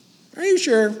 are you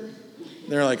sure?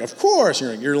 They're like, of course.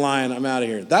 You're like, you're lying. I'm out of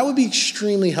here. That would be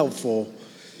extremely helpful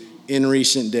in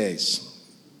recent days.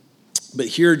 But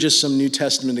here are just some New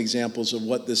Testament examples of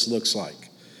what this looks like.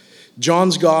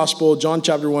 John's Gospel, John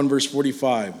chapter 1, verse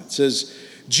 45. It says,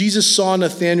 Jesus saw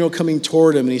Nathanael coming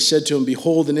toward him, and he said to him,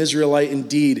 behold, an Israelite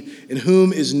indeed, in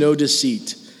whom is no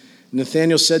deceit.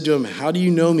 Nathanael said to him, how do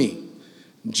you know me?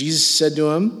 And Jesus said to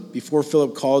him, before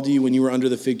Philip called you, when you were under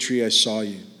the fig tree, I saw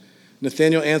you.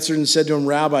 Nathanael answered and said to him,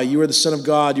 Rabbi, you are the Son of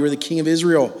God, you are the King of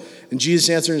Israel. And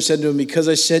Jesus answered and said to him, because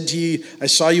I said to you, I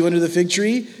saw you under the fig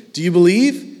tree, do you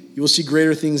believe? You will see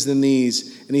greater things than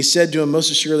these. And he said to him, most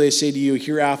assuredly I say to you,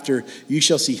 hereafter you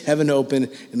shall see heaven open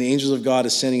and the angels of God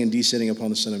ascending and descending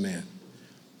upon the Son of Man.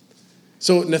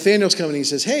 So Nathanael's coming and he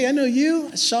says, hey, I know you.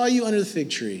 I saw you under the fig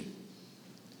tree.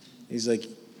 He's like,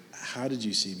 how did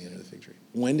you see me under the fig tree?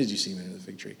 When did you see me under the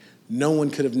fig tree? No one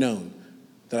could have known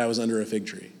that I was under a fig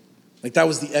tree. Like, that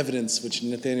was the evidence, which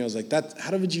Nathanael was like,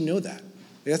 how did you know that?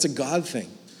 Like, that's a God thing.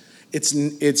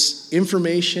 It's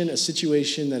information, a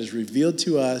situation that is revealed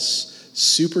to us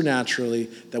supernaturally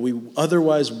that we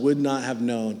otherwise would not have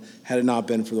known had it not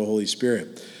been for the Holy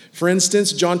Spirit. For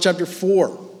instance, John chapter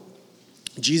 4,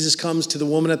 Jesus comes to the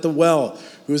woman at the well,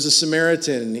 who is a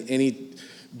Samaritan, and he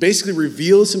basically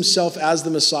reveals himself as the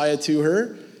Messiah to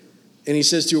her. And he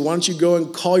says to her, why don't you go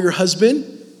and call your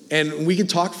husband, and we can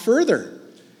talk further.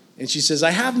 And she says, I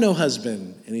have no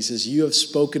husband. And he says, you have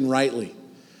spoken rightly.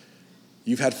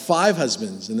 You've had 5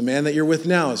 husbands, and the man that you're with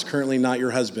now is currently not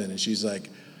your husband. And she's like,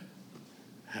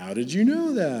 how did you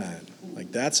know that?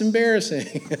 Like, that's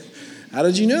embarrassing. How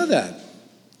did you know that?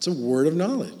 It's a word of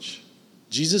knowledge.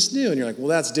 Jesus knew. And you're like, well,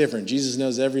 that's different. Jesus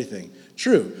knows everything.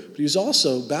 True. But he was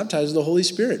also baptized with the Holy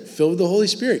Spirit, filled with the Holy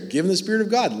Spirit, given the Spirit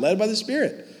of God, led by the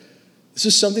Spirit. This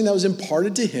is something that was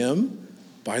imparted to him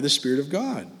by the Spirit of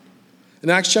God. In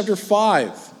Acts chapter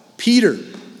 5, Peter,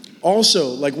 also,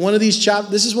 like one of these chapters,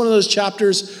 this is one of those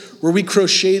chapters where we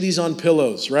crochet these on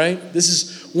pillows, right? This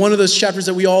is one of those chapters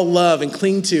that we all love and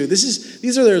cling to.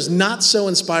 These are those not so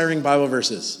inspiring Bible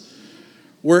verses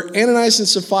where Ananias and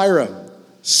Sapphira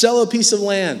sell a piece of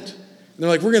land. And they're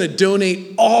like, we're going to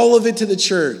donate all of it to the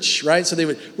church, right? So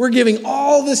we're giving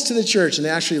all this to the church. And they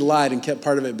actually lied and kept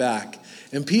part of it back.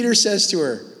 And Peter says to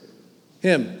her,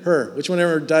 her, which one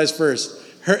ever dies first?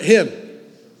 Him.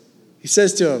 He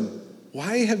says to him,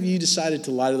 why have you decided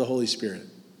to lie to the Holy Spirit? And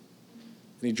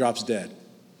he drops dead.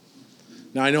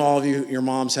 Now, I know all of you, your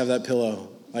moms have that pillow.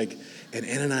 Like, and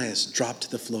Ananias dropped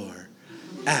to the floor.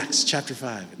 Acts chapter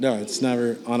 5. No, it's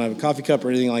never on a coffee cup or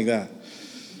anything like that.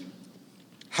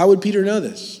 How would Peter know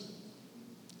this?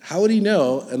 How would he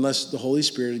know unless the Holy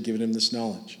Spirit had given him this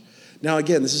knowledge? Now,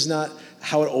 again, this is not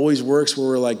how it always works, where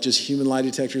we're like just human lie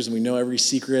detectors and we know every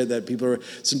secret that people are.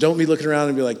 So don't be looking around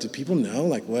and be like, do people know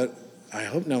like what? I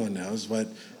hope no one knows what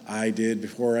I did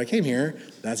before I came here.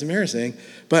 That's embarrassing.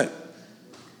 But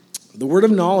the word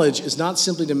of knowledge is not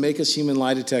simply to make us human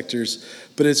lie detectors,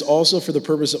 but it's also for the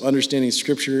purpose of understanding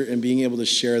Scripture and being able to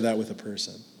share that with a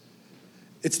person.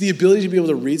 It's the ability to be able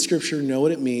to read Scripture, know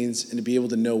what it means, and to be able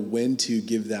to know when to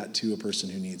give that to a person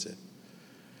who needs it.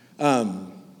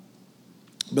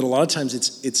 But a lot of times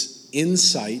it's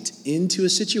insight into a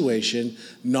situation,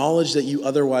 knowledge that you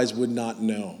otherwise would not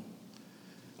know.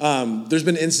 There's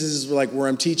been instances where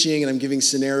I'm teaching and I'm giving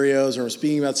scenarios or I'm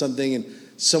speaking about something and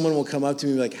someone will come up to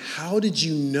me and be like, how did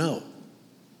you know?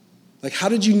 Like, how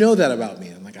did you know that about me?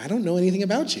 I'm like, I don't know anything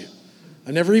about you.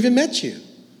 I never even met you.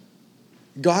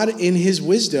 God in his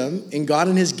wisdom and God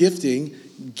in his gifting,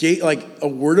 a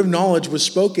word of knowledge was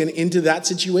spoken into that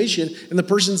situation. And the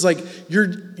person's like,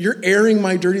 you're airing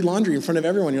my dirty laundry in front of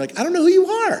everyone. You're like, I don't know who you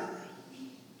are.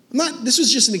 This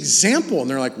was just an example. And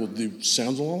they're like, well, dude,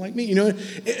 sounds a lot like me.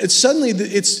 Suddenly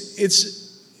it's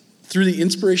through the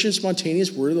inspiration,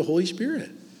 spontaneous word of the Holy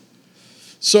Spirit.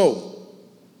 So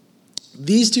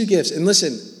these two gifts, and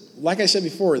listen, like I said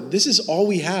before, this is all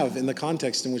we have in the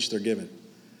context in which they're given.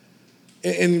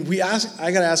 And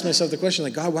I got to ask myself the question,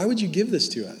 like, God, why would you give this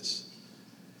to us?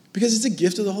 Because it's a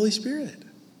gift of the Holy Spirit.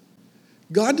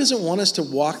 God doesn't want us to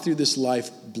walk through this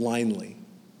life blindly,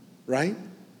 right?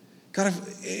 God,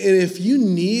 if you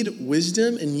need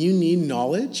wisdom and you need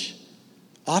knowledge,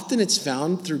 often it's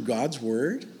found through God's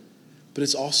word, but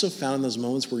it's also found in those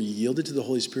moments where you yield it to the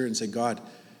Holy Spirit and say, God,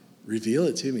 reveal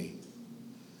it to me.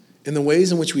 In the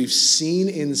ways in which we've seen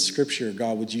in Scripture,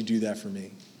 God, would you do that for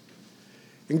me?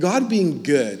 And God being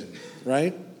good,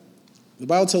 right? The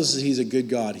Bible tells us that he's a good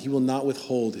God. He will not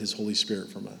withhold his Holy Spirit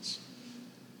from us.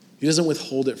 He doesn't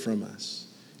withhold it from us.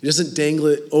 He doesn't dangle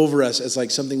it over us as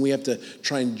like something we have to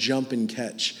try and jump and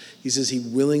catch. He says he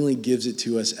willingly gives it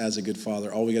to us as a good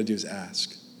father. All we got to do is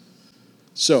ask.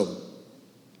 So,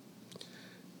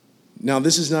 now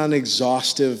this is not an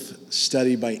exhaustive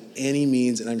study by any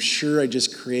means, and I'm sure I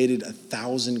just created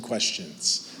 1,000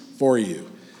 questions for you.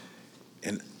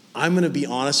 And I'm going to be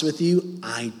honest with you,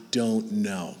 I don't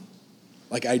know.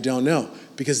 I don't know,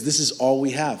 because this is all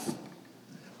we have.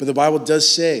 But the Bible does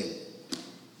say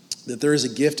that there is a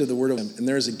gift of the word of and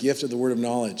there is a gift of the word of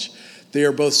knowledge. They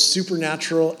are both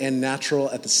supernatural and natural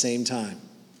at the same time.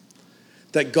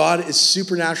 That God is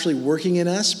supernaturally working in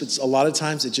us, but a lot of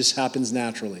times it just happens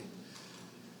naturally.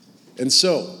 And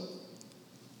so,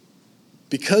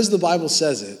 because the Bible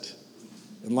says it,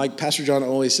 and like Pastor John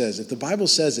always says, if the Bible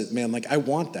says it, man, I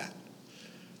want that.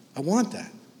 I want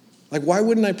that. Why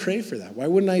wouldn't I pray for that? Why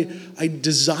wouldn't I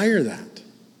desire that?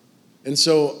 And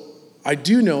so I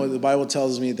do know that the Bible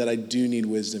tells me that I do need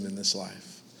wisdom in this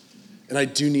life. And I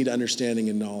do need understanding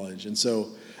and knowledge. And so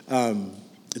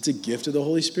it's a gift of the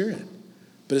Holy Spirit.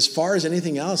 But as far as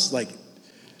anything else,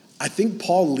 I think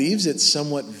Paul leaves it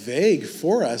somewhat vague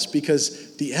for us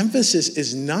because the emphasis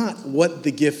is not what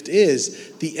the gift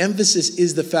is. The emphasis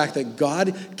is the fact that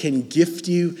God can gift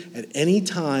you at any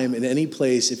time, in any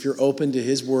place, if you're open to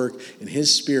his work and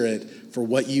his Spirit for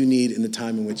what you need in the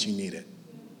time in which you need it.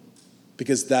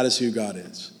 Because that is who God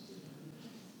is.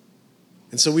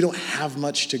 And so we don't have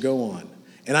much to go on.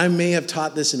 And I may have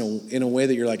taught this in a way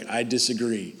that you're like, I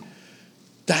disagree.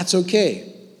 That's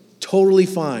okay. Totally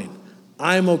fine.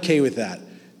 I'm okay with that.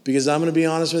 Because I'm going to be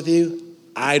honest with you,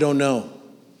 I don't know.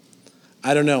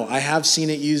 I have seen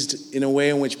it used in a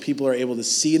way in which people are able to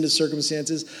see into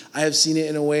circumstances. I have seen it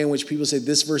in a way in which people say,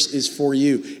 this verse is for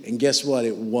you. And guess what?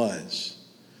 It was.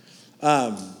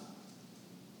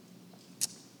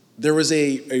 There was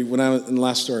in the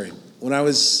last story, when I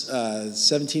was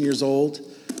 17 years old,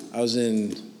 I was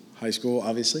in high school,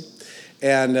 obviously.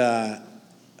 And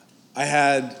I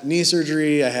had knee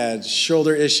surgery, I had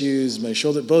shoulder issues,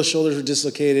 both shoulders were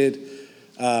dislocated.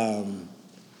 I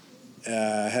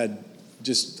had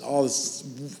just all this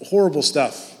horrible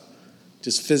stuff,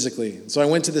 just physically. So I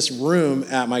went to this room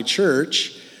at my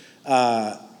church.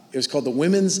 It was called the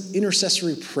Women's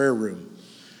Intercessory Prayer Room.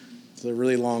 It's a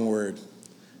really long word.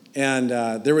 And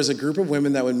there was a group of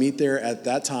women that would meet there at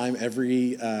that time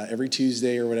every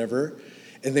Tuesday or whatever,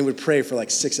 and they would pray for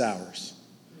 6 hours.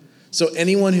 So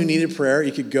anyone who needed prayer,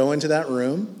 you could go into that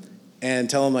room and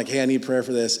tell them hey, I need prayer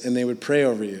for this, and they would pray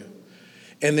over you.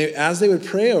 And as they would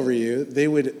pray over you, they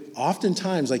would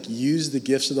oftentimes use the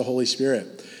gifts of the Holy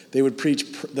Spirit. They would preach,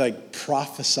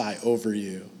 prophesy over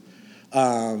you.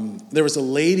 There was a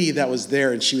lady that was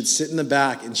there, and she would sit in the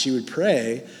back and she would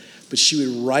pray, but she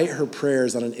would write her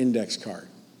prayers on an index card.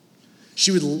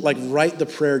 She would write the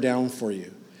prayer down for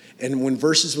you. And when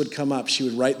verses would come up, she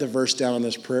would write the verse down on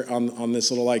this prayer on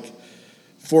this little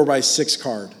 4x6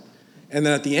 card. And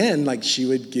then at the end, she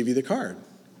would give you the card.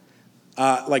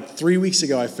 3 weeks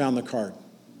ago, I found the card.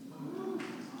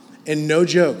 And no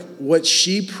joke, what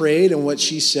she prayed and what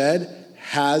she said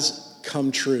has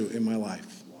come true in my life.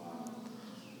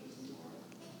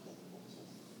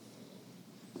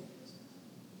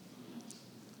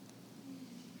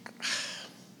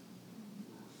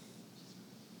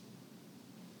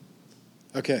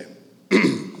 Okay.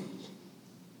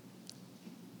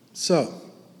 So,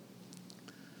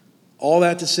 all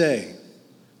that to say,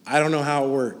 I don't know how it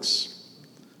works,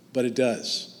 but it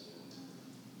does.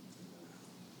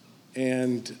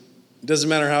 And it doesn't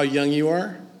matter how young you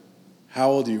are, how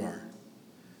old you are.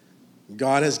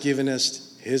 God has given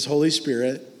us his Holy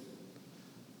Spirit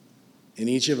in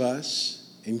each of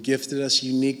us and gifted us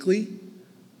uniquely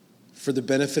for the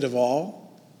benefit of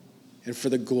all and for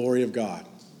the glory of God.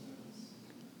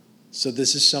 So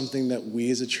this is something that we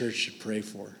as a church should pray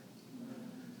for.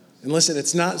 And listen,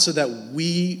 it's not so that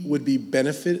we would be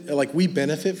we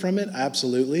benefit from it,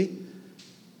 absolutely.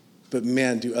 But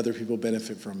man, do other people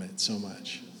benefit from it so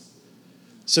much.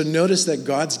 So notice that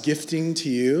God's gifting to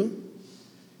you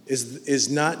is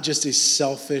not just a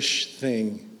selfish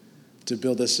thing to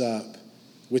build us up,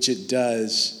 which it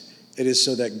does. It is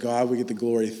so that God will get the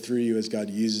glory through you as God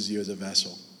uses you as a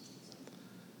vessel.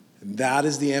 And that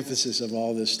is the emphasis of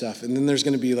all this stuff. And then there's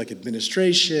going to be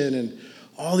administration and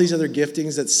all these other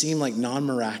giftings that seem like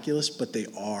non-miraculous, but they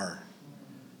are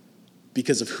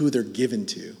because of who they're given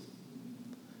to.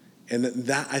 And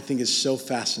that I think is so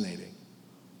fascinating.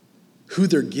 Who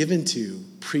they're given to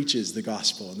preaches the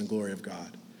gospel and the glory of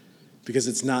God because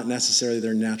it's not necessarily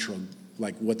their natural,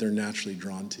 what they're naturally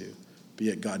drawn to, but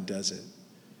yet God does it.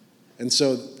 And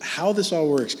so how this all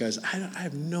works, guys, I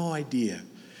have no idea.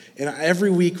 And every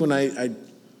week when I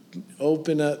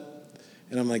open up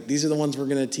and I'm like, these are the ones we're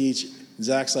going to teach,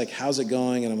 Zach's like, how's it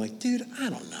going? And I'm like, dude, I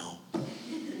don't know.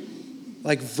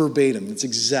 Verbatim, that's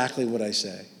exactly what I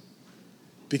say.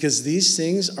 Because these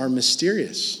things are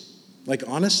mysterious.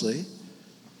 Honestly,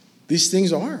 these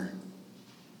things are.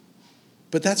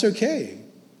 But that's okay.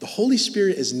 The Holy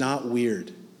Spirit is not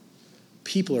weird.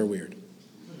 People are weird.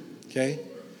 Okay?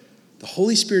 The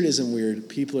Holy Spirit isn't weird.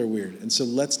 People are weird. And so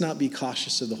let's not be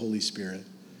cautious of the Holy Spirit.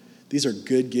 These are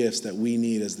good gifts that we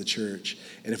need as the church.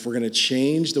 And if we're going to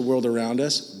change the world around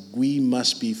us, we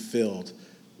must be filled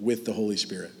with the Holy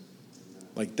Spirit.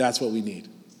 That's what we need.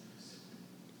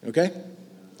 Okay?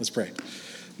 Let's pray.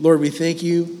 Lord, we thank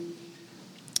you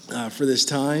for this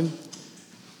time.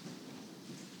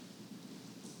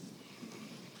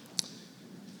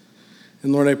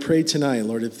 And Lord, I pray tonight,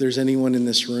 Lord, if there's anyone in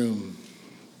this room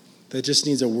that just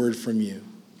needs a word from you,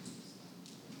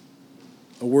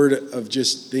 a word of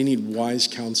they need wise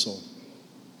counsel.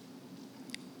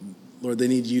 Lord, they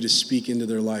need you to speak into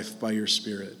their life by your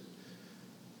Spirit.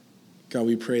 God,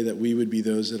 we pray that we would be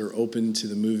those that are open to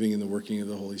the moving and the working of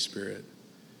the Holy Spirit.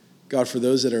 God, for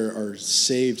those that are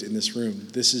saved in this room,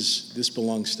 this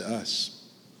belongs to us.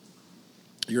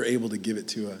 You're able to give it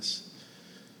to us.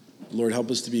 Lord,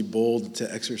 help us to be bold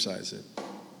to exercise it,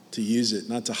 to use it,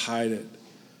 not to hide it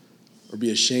or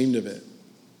be ashamed of it.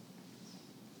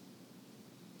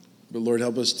 But Lord,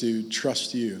 help us to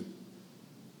trust you.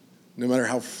 No matter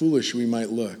how foolish we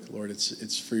might look, Lord,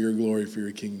 it's for your glory, for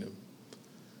your kingdom.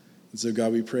 And so,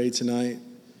 God, we pray tonight,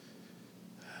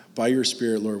 by your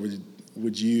Spirit, Lord,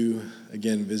 would you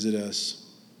again visit us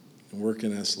and work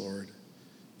in us, Lord.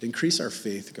 Increase our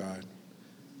faith, God.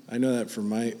 I know that for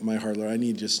my heart, Lord, I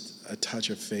need just a touch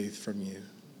of faith from you.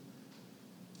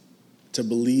 To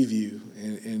believe you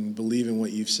and believe in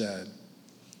what you've said.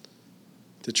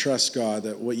 To trust, God,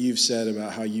 that what you've said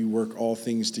about how you work all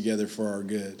things together for our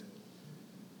good.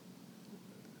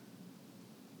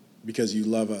 Because you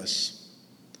love us.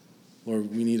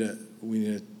 Lord, we need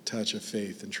a touch of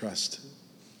faith and trust.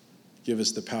 Give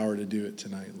us the power to do it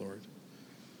tonight, Lord.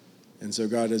 And so,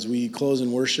 God, as we close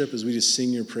in worship, as we just sing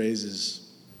your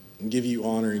praises and give you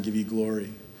honor and give you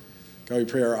glory, God, we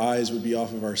pray our eyes would be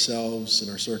off of ourselves and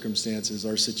our circumstances,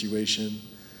 our situation.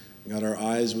 God, our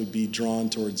eyes would be drawn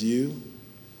towards you,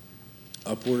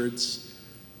 upwards,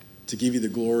 to give you the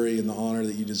glory and the honor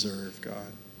that you deserve,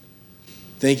 God.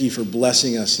 Thank you for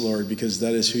blessing us, Lord, because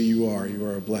that is who you are. You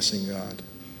are a blessing God.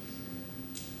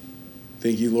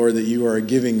 Thank you, Lord, that you are a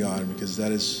giving God, because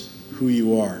that is who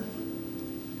you are.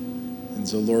 And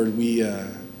so, Lord, we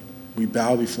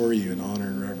bow before you in honor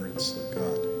and reverence,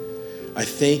 God. I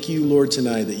thank you, Lord,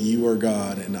 tonight that you are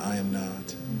God and I am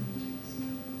not.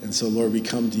 And so, Lord, we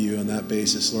come to you on that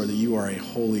basis, Lord, that you are a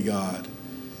holy God.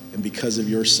 And because of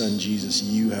your Son, Jesus,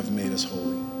 you have made us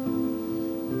holy.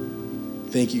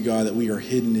 Thank you, God, that we are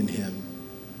hidden in him.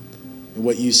 And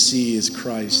what you see is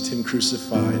Christ, him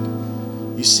crucified.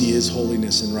 You see his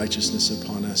holiness and righteousness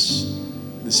upon us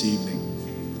this evening.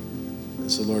 And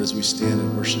so, Lord, as we stand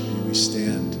and worship you, we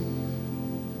stand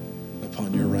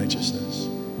upon your righteousness.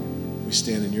 We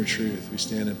stand in your truth. We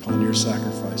stand upon your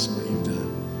sacrifice and what you've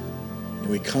done. And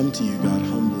we come to you, God,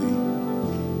 humbly.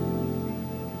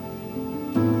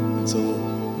 And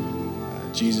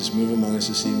so, Jesus, move among us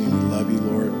this evening. We love you,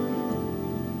 Lord.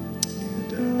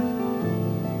 And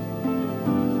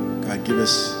God, give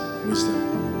us wisdom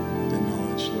and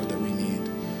knowledge, Lord, that we need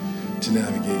to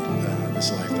navigate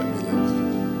this life that we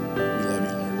live.